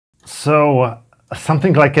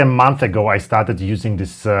Something like a month ago, I started using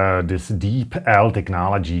this DeepL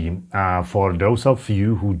technology. For those of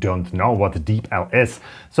you who don't know what DeepL is,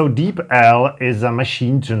 so DeepL is a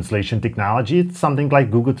machine translation technology. It's something like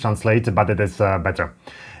Google Translate, but it is better.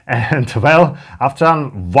 And well, after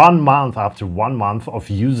 1 month, of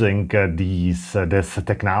using this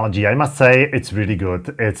technology, I must say it's really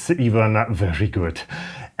good. It's even very good.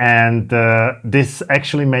 And this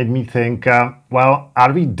actually made me think, well,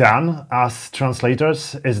 are we done as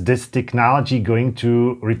translators? Is this technology going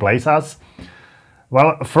to replace us?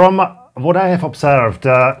 Well, from what I have observed,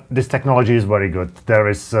 this technology is very good. There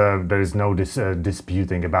is no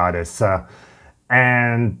disputing about this.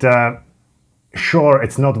 Sure,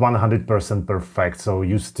 it's not 100% perfect, so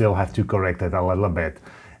you still have to correct it a little bit.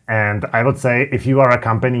 And I would say if you are a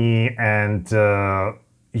company and to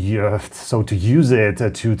use it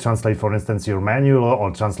to translate, for instance, your manual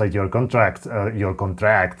or translate your contracts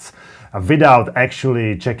without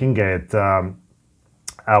actually checking it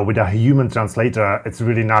with a human translator, it's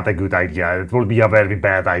really not a good idea. It will be a very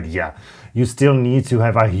bad idea. You still need to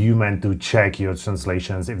have a human to check your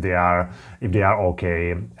translations if they are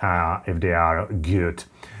okay, if they are good.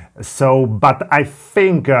 So, but I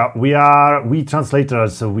think we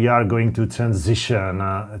translators, we are going to transition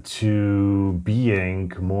to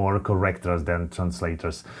being more correctors than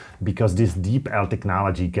translators, because this DeepL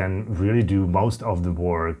technology can really do most of the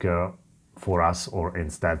work for us or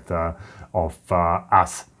instead of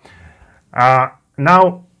us.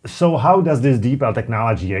 Now, so how does this DeepL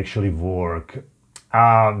technology actually work?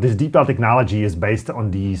 This DeepL technology is based on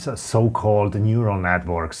these so-called neural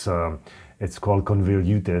networks. It's called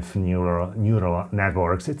convolutive neural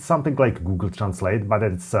networks. It's something like Google Translate, but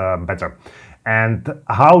it's better. And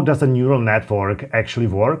how does a neural network actually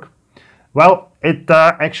work? Well, it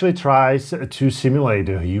actually tries to simulate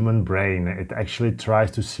the human brain. It actually tries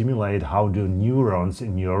to simulate how the neurons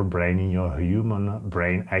in your brain, in your human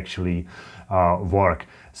brain, actually work.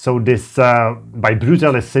 So this, by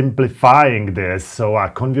brutally simplifying this, so a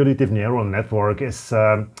convolutive neural network is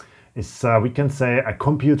we can say, a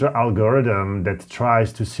computer algorithm that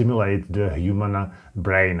tries to simulate the human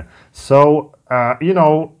brain. So, you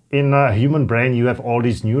know, in a human brain, you have all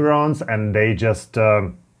these neurons, and they just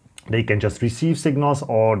they can just receive signals,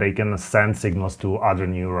 or they can send signals to other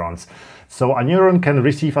neurons. So a neuron can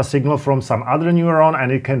receive a signal from some other neuron,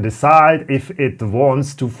 and it can decide if it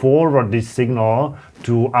wants to forward this signal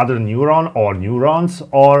to other neuron or neurons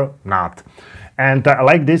or not. And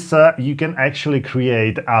like this, you can actually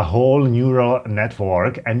create a whole neural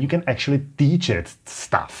network, and you can actually teach it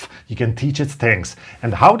stuff. You can teach it things.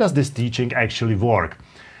 And how does this teaching actually work?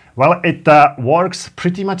 Well, it works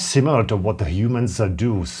pretty much similar to what the humans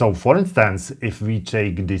do. So, for instance, if we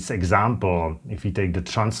take this example, if we take the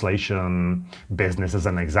translation business as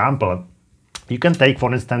an example, you can take,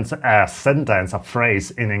 for instance, a sentence, a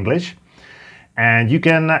phrase in English, and you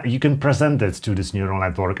can present it to this neural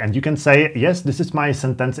network, and you can say, yes, this is my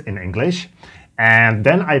sentence in English, and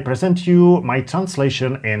then I present you my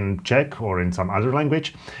translation in Czech or in some other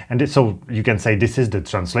language, and so you can say this is the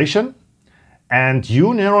translation, and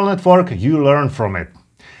you, neural network, you learn from it.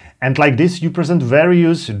 And like this, you present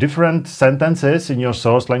various different sentences in your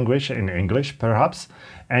source language, in English perhaps,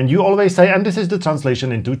 and you always say, and this is the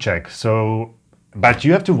translation into Czech. So, but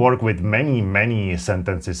you have to work with many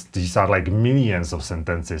sentences. These are like millions of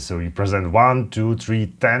sentences. So you present 1, 2, 3,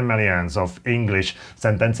 10 millions of English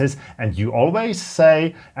sentences, and you always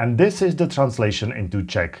say, and this is the translation into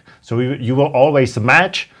Czech. So you will always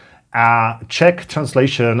match Czech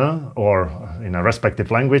translation, or in a respective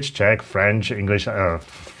language, Czech, French, English,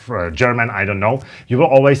 German, I don't know. You will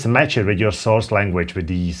always match it with your source language with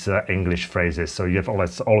these English phrases. So you have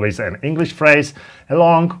always an English phrase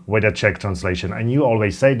along with a Czech translation, and you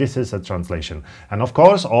always say this is a translation. And of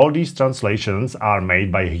course, all these translations are made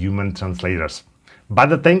by human translators. But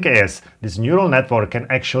the thing is, this neural network can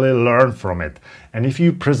actually learn from it. And if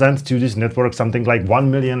you present to this network something like 1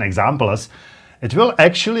 million examples, it will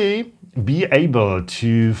actually be able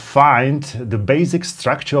to find the basic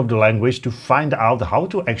structure of the language, to find out how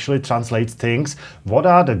to actually translate things, what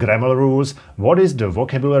are the grammar rules, what is the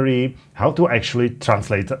vocabulary, how to actually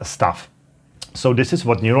translate stuff. So this is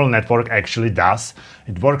what neural network actually does.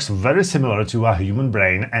 It works very similar to a human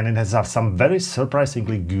brain, and it has some very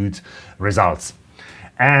surprisingly good results.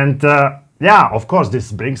 And yeah, of course,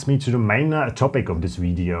 this brings me to the main topic of this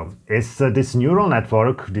video. Is this neural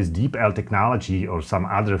network, this DeepL technology or some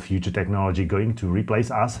other future technology going to replace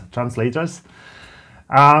us translators?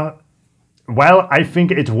 Well, I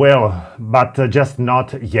think it will, but just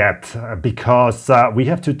not yet, because we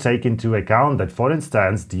have to take into account that, for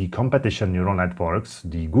instance, the competition neural networks,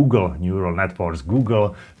 the Google neural networks,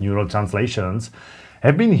 Google neural translations,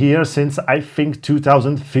 have been here since, I think,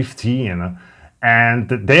 2015, and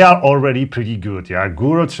they are already pretty good. Yeah,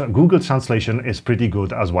 Google translation is pretty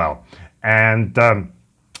good as well, and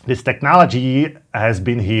this technology has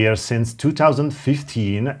been here since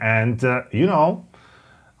 2015, and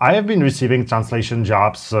I have been receiving translation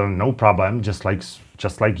jobs, no problem, just like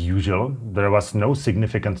usual. There was no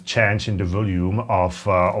significant change in the volume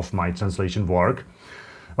of my translation work.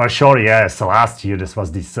 Well, sure, yes. Last year this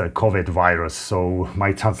was this COVID virus, so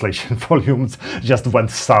my translation volumes just went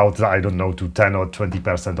south. I don't know, to 10 or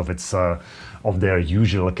 20% of their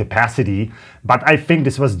usual capacity. But I think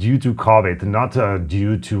this was due to COVID, not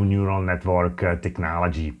due to neural network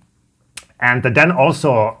technology. And then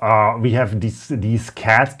also we have these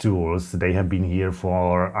CAD tools. They have been here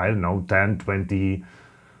for, I don't know, 10, 20,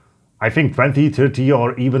 I think 20, 30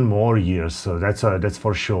 or even more years. So that's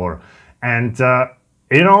for sure. And, for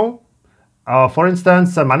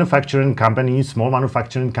instance, manufacturing companies, small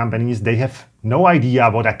manufacturing companies, they have no idea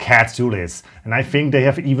what a CAD tool is. And I think they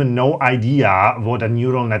have even no idea what a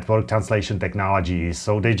neural network translation technology is.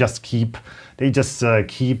 So they just keep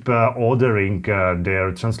ordering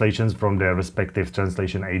their translations from their respective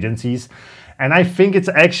translation agencies. And I think it's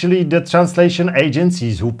actually the translation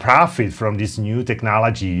agencies who profit from these new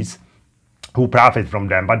technologies, who profit from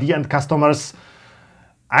them. But the end customers,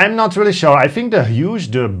 I'm not really sure. I think the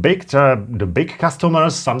big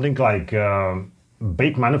customers, something like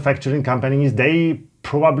big manufacturing companies, they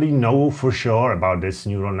probably know for sure about this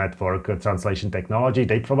neural network translation technology.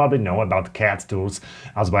 They probably know about CAD tools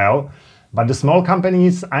as well. But the small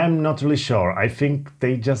companies, I'm not really sure. I think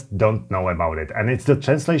they just don't know about it. And it's the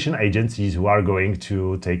translation agencies who are going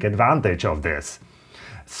to take advantage of this.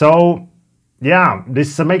 So, yeah,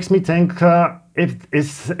 this makes me think, is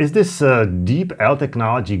this DeepL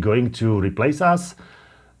technology going to replace us?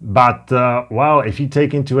 But, well, if you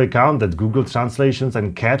take into account that Google translations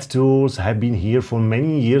and CAD tools have been here for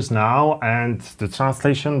many years now, and the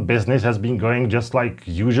translation business has been going just like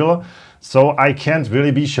usual, so I can't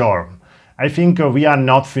really be sure. I think we are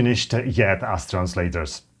not finished yet as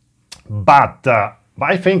translators. But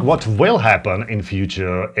I think what will happen in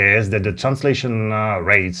future is that the translation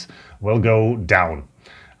rates will go down.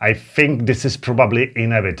 I think this is probably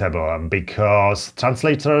inevitable, because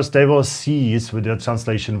translators, they will cease with their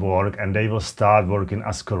translation work and they will start working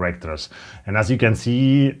as correctors. And as you can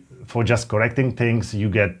see, for just correcting things, you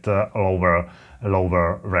get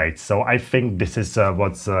lower rates. So I think this is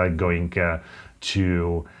what's going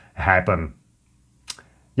to happen.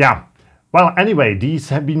 Yeah. Well, anyway, these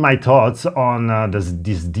have been my thoughts on this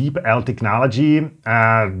DeepL technology.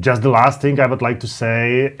 Just the last thing I would like to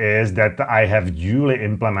say is that I have duly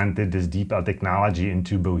implemented this DeepL technology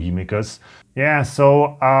into Bohemicus. Yeah,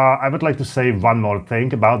 so I would like to say one more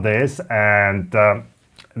thing about this, and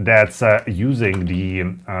that's using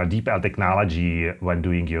the DeepL technology when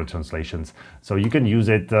doing your translations. So you can use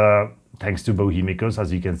it thanks to Bohemicus.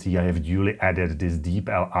 As you can see, I have duly added this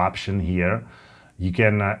DeepL option here. You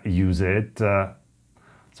can use it,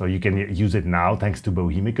 so you can use it now thanks to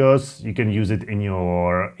Bohemicus. You can use it in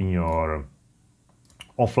your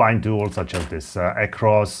offline tools such as this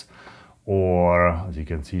Across, or as you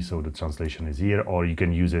can see, so the translation is here, or you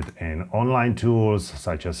can use it in online tools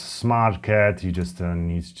such as SmartCat. You just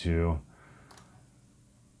need to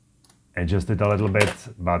adjust it a little bit,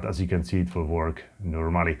 but as you can see, it will work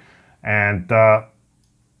normally. And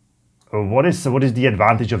what is the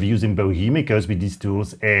advantage of using Bohemicus with these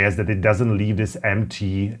tools is that it doesn't leave this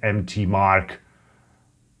empty mark,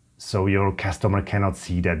 so your customer cannot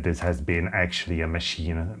see that this has been actually a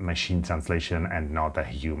machine translation and not a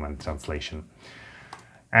human translation.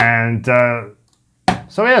 And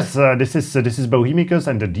so yes, this is Bohemicus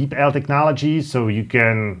and the DeepL technology. So you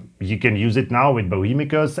can use it now with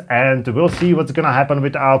Bohemicus, and we'll see what's gonna happen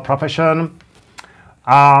with our profession.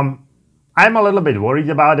 I'm a little bit worried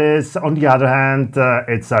about this. On the other hand,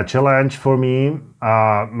 it's a challenge for me.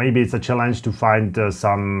 Maybe it's a challenge to find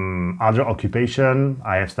some other occupation.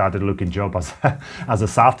 I have started looking job as a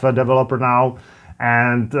software developer now.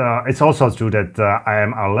 And it's also true that I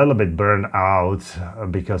am a little bit burned out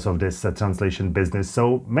because of this translation business.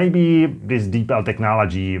 So maybe this DeepL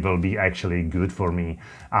technology will be actually good for me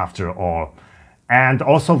after all. And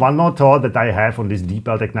also one more thought that I have on this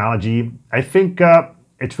DeepL technology. I think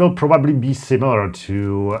it will probably be similar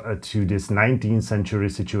to this 19th century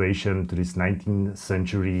situation, to this 19th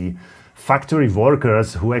century factory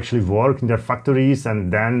workers who actually work in their factories,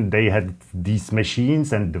 and then they had these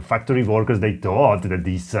machines, and the factory workers, they thought that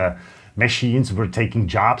these machines were taking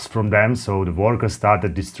jobs from them, so the workers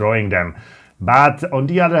started destroying them. But on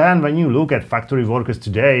the other hand, when you look at factory workers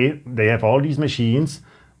today, they have all these machines,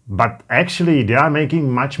 but actually they are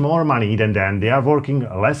making much more money than them. They are working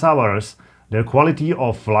less hours. Their quality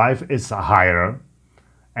of life is higher.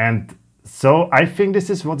 And so I think this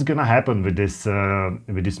is what's gonna happen with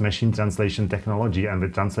this machine translation technology and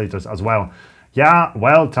with translators as well. Yeah,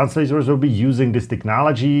 well, translators will be using this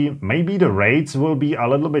technology. Maybe the rates will be a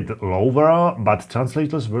little bit lower, but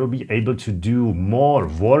translators will be able to do more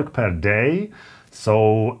work per day.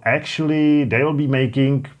 So actually, they will be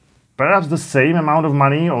making perhaps the same amount of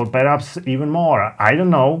money or perhaps even more. I don't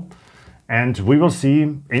know. And we will see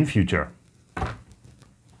in future.